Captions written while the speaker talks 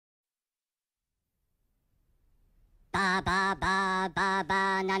Ba ba ba ba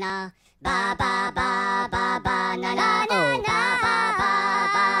banana. Ba ba ba ba banana. Oh, ba ba ba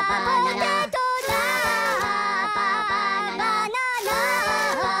ba banana. Ba ba ba banana.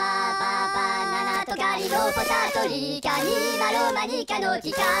 Ba ba banana. Tocari no potato rica ni maloma ni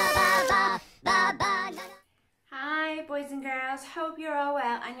canotica. Ba ba ba banana. Hi boys and girls, hope you're all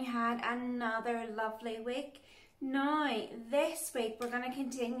well and you had another lovely week. Now, this week we're going to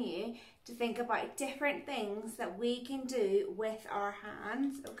continue to think about different things that we can do with our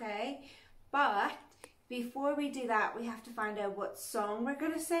hands, okay? But before we do that, we have to find out what song we're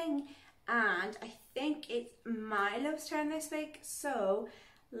going to sing. And I think it's Milo's turn this week, so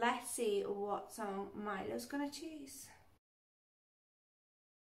let's see what song Milo's going to choose.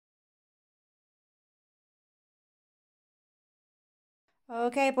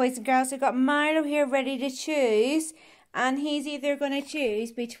 Okay, boys and girls, we've got Milo here ready to choose, and he's either going to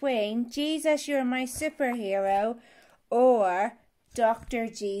choose between Jesus, You're My Superhero, or Dr.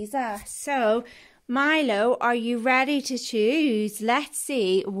 Jesus. So, Milo, are you ready to choose? Let's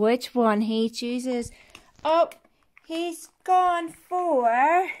see which one he chooses. Oh, he's gone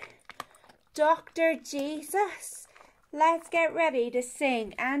for Dr. Jesus. Let's get ready to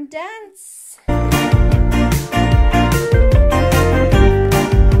sing and dance.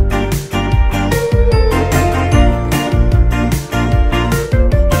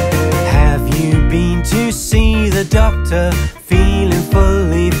 To see the doctor, feeling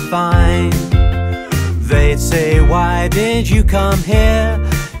fully fine. They'd say, why did you come here?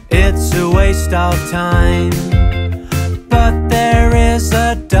 It's a waste of time. But there is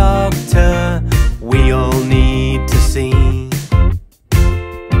a doctor we all need to see.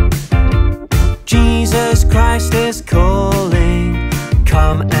 Jesus Christ is calling,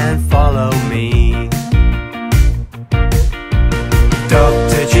 come and follow me.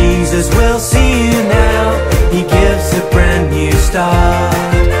 Dr. Jesus will see you now. He gives a brand new start.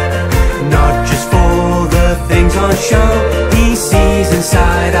 Not just for the things on show, He sees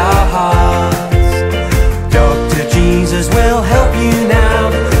inside our hearts. Dr. Jesus will help you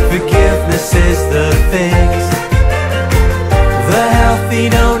now. Forgiveness is the fix. The healthy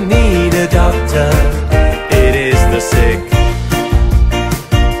don't need a doctor, it is the sick.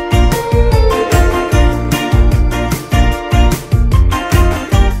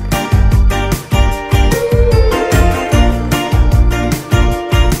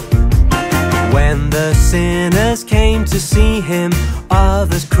 Sinners came to see Him,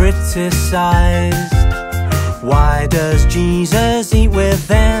 others criticized. Why does Jesus eat with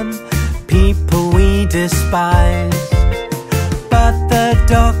them, people we despise? But the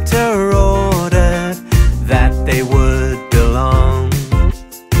doctor ordered that they would belong.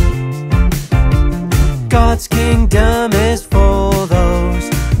 God's kingdom is for those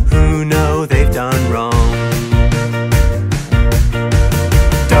who know they've done wrong.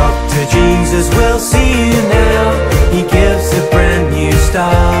 Dr. Jesus will see you now. He gives a brand new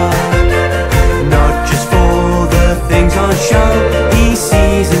start. Not just for the things on show, He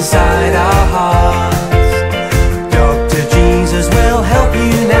sees inside our hearts. Dr. Jesus will help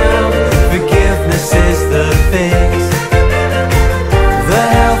you now. Forgiveness is the fix. The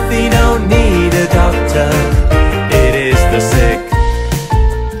healthy don't need a doctor, it is the sick.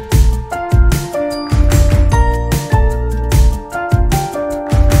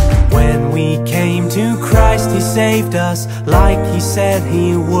 Came to Christ, He saved us like He said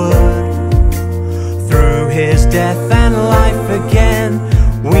He would. Through His death and life again,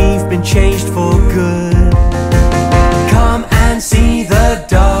 we've been changed for good. Come and see the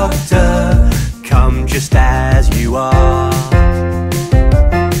doctor, come just as you are.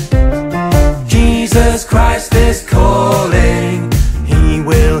 Jesus Christ is calling, He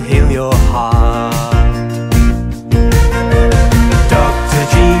will heal your heart.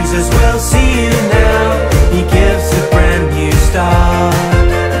 Jesus will see you now. He gives a brand new start.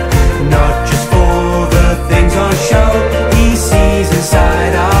 Not just for the things on show, He sees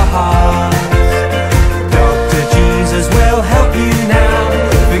inside our hearts. Dr. Jesus will help you now.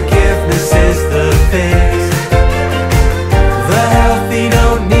 Forgiveness is the fix. The healthy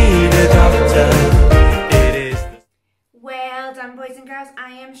don't need a doctor, it is the... Well done, boys and girls.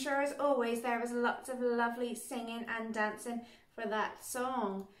 I am sure as always there was lots of lovely singing and dancing for that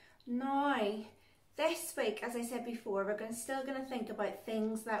song. Now, this week, as I said before, we're still going to think about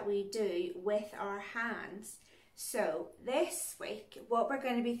things that we do with our hands. So this week, what we're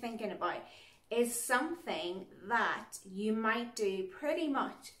going to be thinking about is something that you might do pretty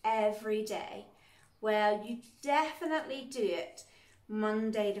much every day. Well, you definitely do it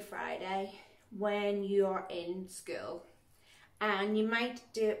Monday to Friday when you're in school. And you might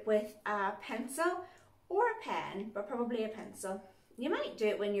do it with a pencil or a pen, but probably a pencil. You might do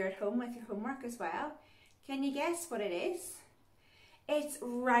it when you're at home with your homework as well. Can you guess what it is? It's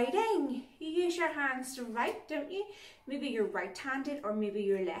writing. You use your hands to write, don't you? Maybe you're right-handed, or maybe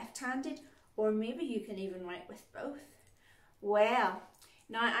you're left-handed, or maybe you can even write with both. Well,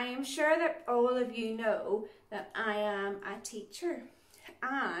 now I am sure that all of you know that I am a teacher,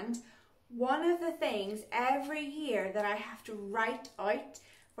 and one of the things every year that I have to write out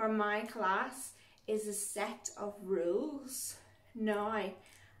for my class is a set of rules. Now,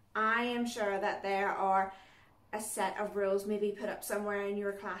 I am sure that there are a set of rules maybe put up somewhere in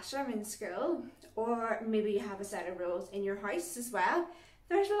your classroom in school, or maybe you have a set of rules in your house as well.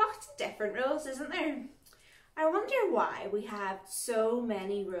 There's lots of different rules, isn't there? I wonder why we have so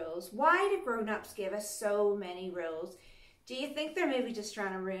many rules. Why do grown-ups give us so many rules? Do you think they're maybe just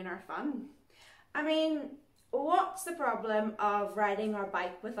trying to ruin our fun? I mean, what's the problem of riding our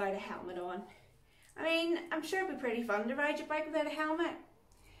bike without a helmet on? I mean, I'm sure it'd be pretty fun to ride your bike without a helmet.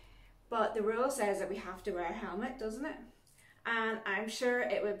 But the rule says that we have to wear a helmet, doesn't it? And I'm sure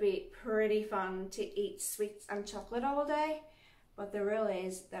it would be pretty fun to eat sweets and chocolate all day. But the rule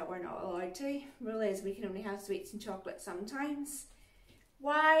is that we're not allowed to. The rule is we can only have sweets and chocolate sometimes.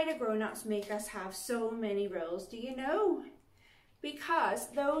 Why do grown-ups make us have so many rules? Do you know? Because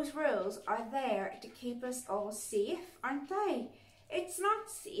those rules are there to keep us all safe, aren't they? It's not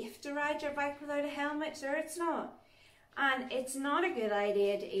safe to ride your bike without a helmet, sure it's not. And it's not a good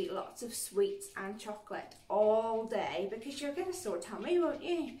idea to eat lots of sweets and chocolate all day because you'll get a sore tummy, won't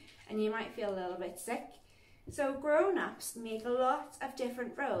you? And you might feel a little bit sick. So grown-ups make lots of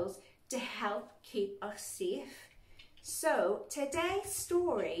different rules to help keep us safe. So today's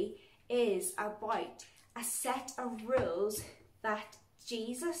story is about a set of rules that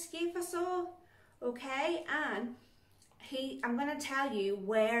Jesus gave us all, okay? And I'm going to tell you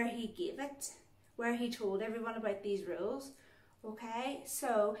where he gave it, where he told everyone about these rules, okay?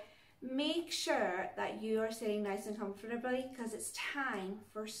 So make sure that you are sitting nice and comfortably because it's time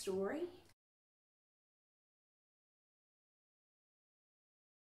for story.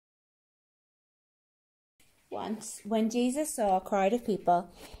 Once, when Jesus saw a crowd of people,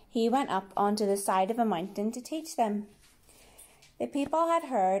 he went up onto the side of a mountain to teach them. The people had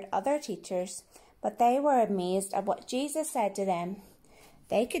heard other teachers, but they were amazed at what Jesus said to them.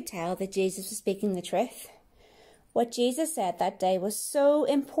 They could tell that Jesus was speaking the truth. What Jesus said that day was so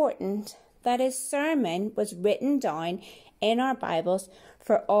important that his sermon was written down in our Bibles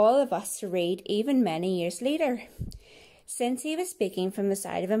for all of us to read even many years later. Since he was speaking from the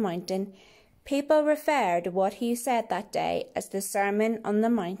side of a mountain, people referred to what he said that day as the Sermon on the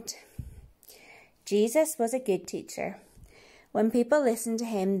Mount. Jesus was a good teacher. When people listened to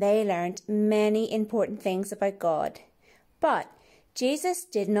him, they learned many important things about God. But Jesus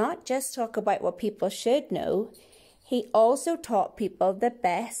did not just talk about what people should know. He also taught people the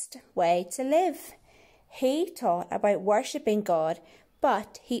best way to live. He taught about worshipping God,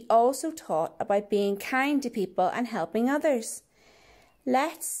 but he also taught about being kind to people and helping others.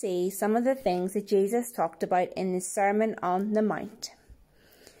 Let's see some of the things that Jesus talked about in the Sermon on the Mount.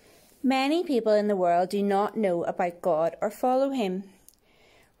 Many people in the world do not know about God or follow him.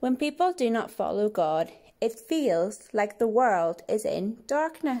 When people do not follow God, it feels like the world is in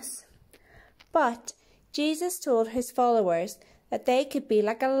darkness. But Jesus told his followers that they could be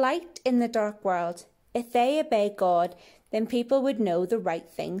like a light in the dark world. If they obey God, then people would know the right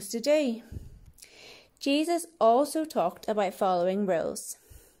things to do. Jesus also talked about following rules.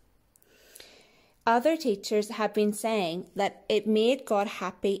 Other teachers have been saying that it made God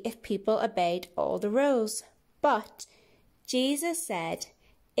happy if people obeyed all the rules. But Jesus said,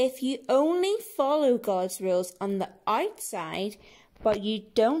 if you only follow God's rules on the outside, but you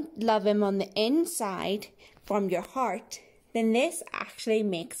don't love him on the inside from your heart, then this actually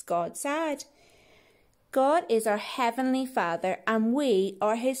makes God sad. God is our heavenly Father and we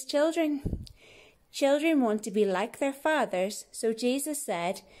are his children. Children want to be like their fathers, so Jesus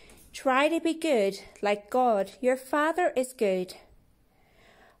said, try to be good like God, your Father is good.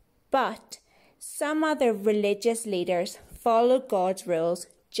 But some other religious leaders follow God's rules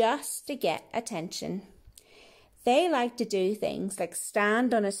just to get attention. They like to do things like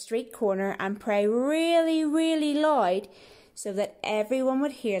stand on a street corner and pray really, really loud so that everyone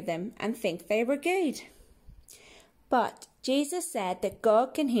would hear them and think they were good. But Jesus said that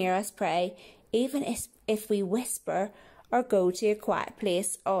God can hear us pray even if we whisper or go to a quiet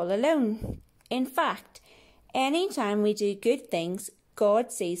place all alone. In fact, anytime we do good things,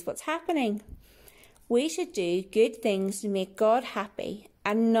 God sees what's happening. We should do good things to make God happy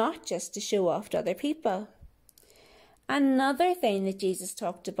and not just to show off to other people. Another thing that Jesus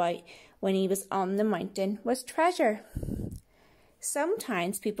talked about when he was on the mountain was treasure.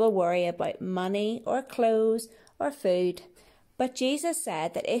 Sometimes people worry about money or clothes or food, but Jesus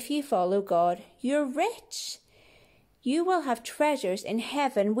said that if you follow God, you're rich. You will have treasures in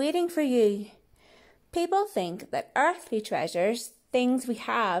heaven waiting for you. People think that earthly treasures, things we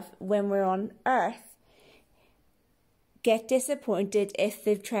have when we're on earth, get disappointed if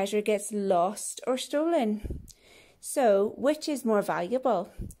the treasure gets lost or stolen. So, which is more valuable,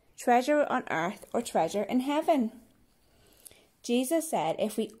 treasure on earth or treasure in heaven? Jesus said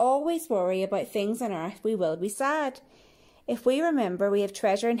if we always worry about things on earth, we will be sad. If we remember we have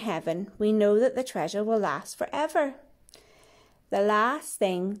treasure in heaven, we know that the treasure will last forever. The last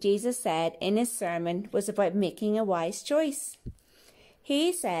thing Jesus said in his sermon was about making a wise choice.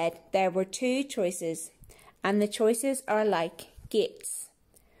 He said there were two choices, and the choices are like gates.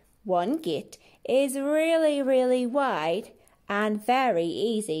 One gate is really, really wide and very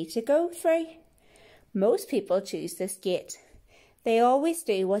easy to go through. Most people choose this gate. They always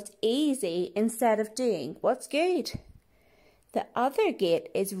do what's easy instead of doing what's good. The other gate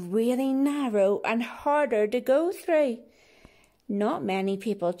is really narrow and harder to go through. Not many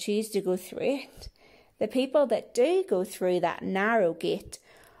people choose to go through it. The people that do go through that narrow gate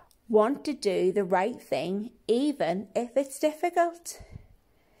want to do the right thing even if it's difficult.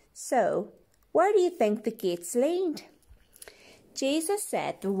 So, where do you think the gates lead? Jesus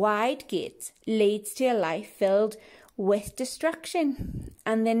said the wide gate leads to a life filled with destruction,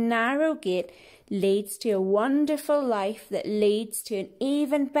 and the narrow gate leads to a wonderful life that leads to an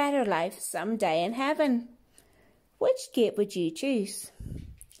even better life someday in heaven. Which gate would you choose?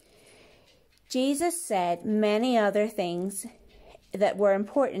 Jesus said many other things that were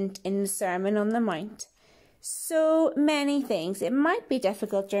important in the Sermon on the Mount. So many things, it might be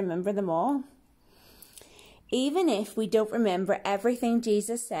difficult to remember them all. Even if we don't remember everything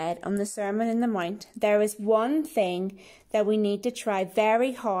Jesus said on the Sermon on the Mount, there is one thing that we need to try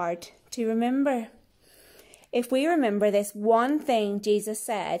very hard to remember. If we remember this one thing Jesus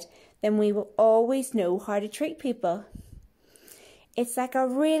said, then we will always know how to treat people. It's like a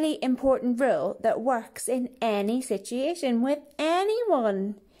really important rule that works in any situation with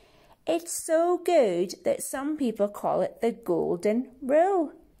anyone. It's so good that some people call it the golden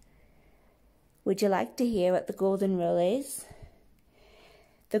rule. Would you like to hear what the golden rule is?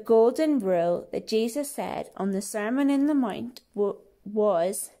 The golden rule that Jesus said on the Sermon on the Mount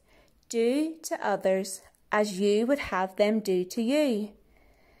was, do to others as you would have them do to you.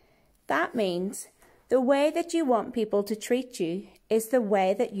 That means the way that you want people to treat you is the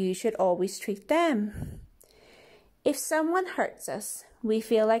way that you should always treat them. If someone hurts us, we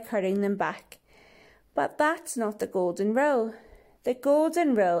feel like hurting them back. But that's not the golden rule. The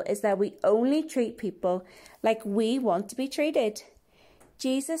golden rule is that we only treat people like we want to be treated.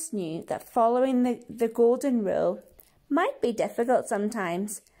 Jesus knew that following the golden rule might be difficult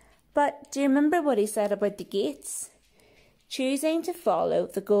sometimes. But do you remember what he said about the gates? Choosing to follow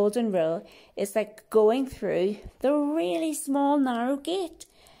the golden rule is like going through the really small narrow gate.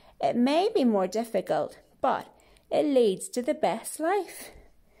 It may be more difficult, but it leads to the best life.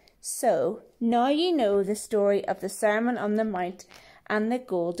 So, now you know the story of the Sermon on the Mount and the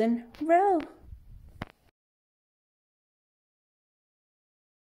golden rule.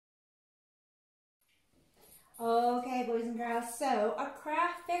 Okay, boys and girls, so our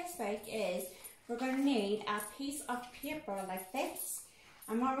craft this week is we're going to need a piece of paper like this.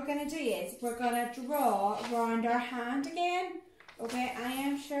 And what we're going to do is we're going to draw around our hand again. Okay, I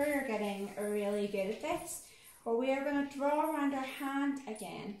am sure you're getting really good at this. But we are going to draw around our hand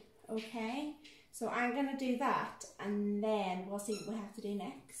again. Okay, so I'm going to do that and then we'll see what we have to do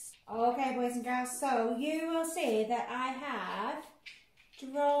next. Okay, boys and girls, so you will see that I have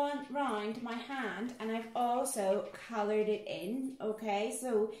drawn round my hand and I've also coloured it in. Okay,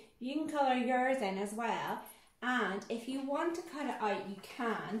 so you can colour yours in as well, and if you want to cut it out you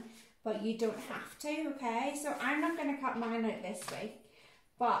can, but you don't have to. Okay, so I'm not going to cut mine out this week,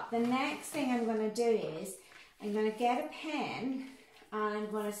 but the next thing I'm going to do is I'm going to get a pen and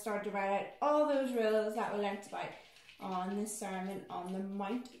I'm going to start to write out all those rules that we learnt about on the Sermon on the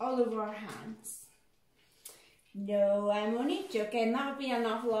Mount all over our hands. No, I'm only joking. That would be an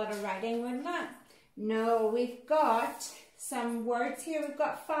awful lot of writing, wouldn't it? No, we've got some words here. We've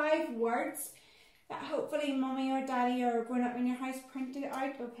got 5 words that hopefully Mummy or Daddy or grown up in your house printed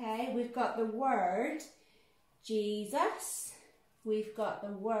out, okay? We've got the word Jesus. We've got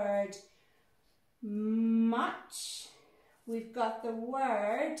the word much. We've got the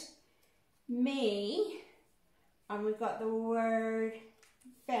word me. And we've got the word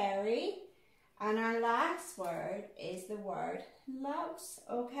very. And our last word is the word loves,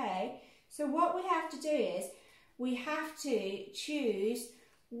 okay? So what we have to do is we have to choose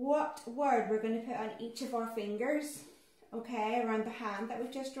what word we're going to put on each of our fingers, okay, around the hand that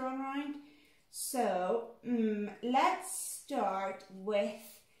we've just drawn around. So let's start with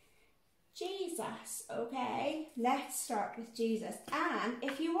Jesus, okay? Let's start with Jesus. And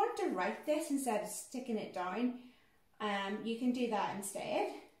if you want to write this instead of sticking it down, you can do that instead.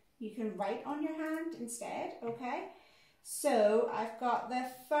 You can write on your hand instead, okay? So I've got the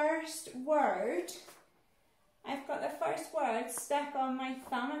first word. I've got the first word stuck on my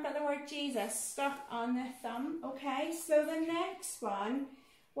thumb. I've got the word Jesus stuck on the thumb, okay? So the next one,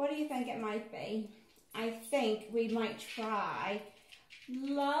 what do you think it might be? I think we might try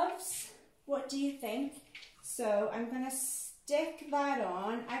loves. What do you think? So I'm going to stick that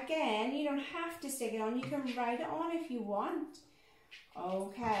on. Again, you don't have to stick it on. You can write it on if you want.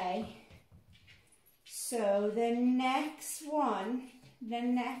 Okay. So the next one, the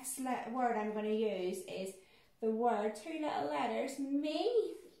next word I'm going to use is the word, 2 little letters, me.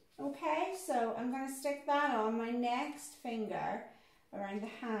 Okay, so I'm going to stick that on my next finger around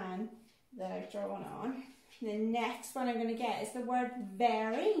the hand that I've drawn on. The next one I'm going to get is the word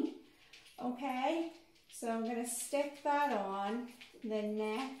very. Okay, so I'm going to stick that on the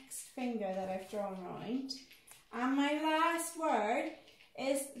next finger that I've drawn around. And my last word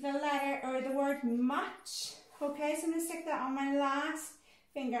is the letter or the word much. Okay, so I'm going to stick that on my last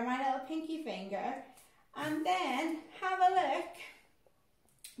finger, my little pinky finger. And then have a look.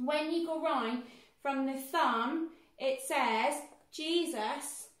 When you go round from the thumb, it says,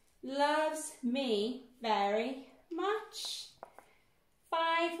 Jesus loves me very much.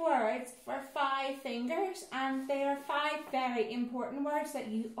 5 words for 5 fingers, and they are 5 very important words that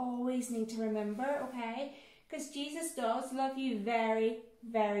you always need to remember, okay? Because Jesus does love you very,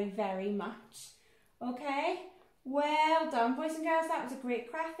 very, very much. Okay? Well done, boys and girls. That was a great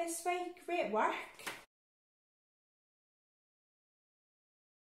craft this week. Great work.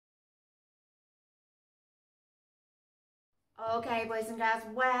 Okay, boys and girls,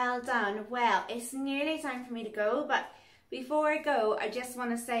 well done. Well, it's nearly time for me to go, but before I go, I just want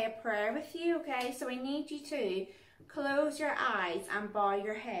to say a prayer with you, okay? So I need you to close your eyes and bow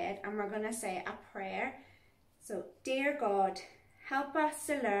your head, and we're going to say a prayer. So, dear God, help us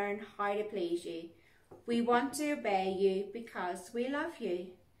to learn how to please you. We want to obey you because we love you,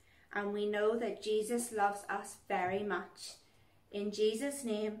 and we know that Jesus loves us very much. In Jesus'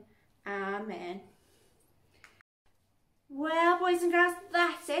 name, amen. Well, boys and girls,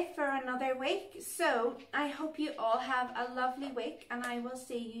 that's it for another week. So I hope you all have a lovely week, and I will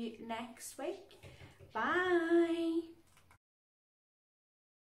see you next week. Bye.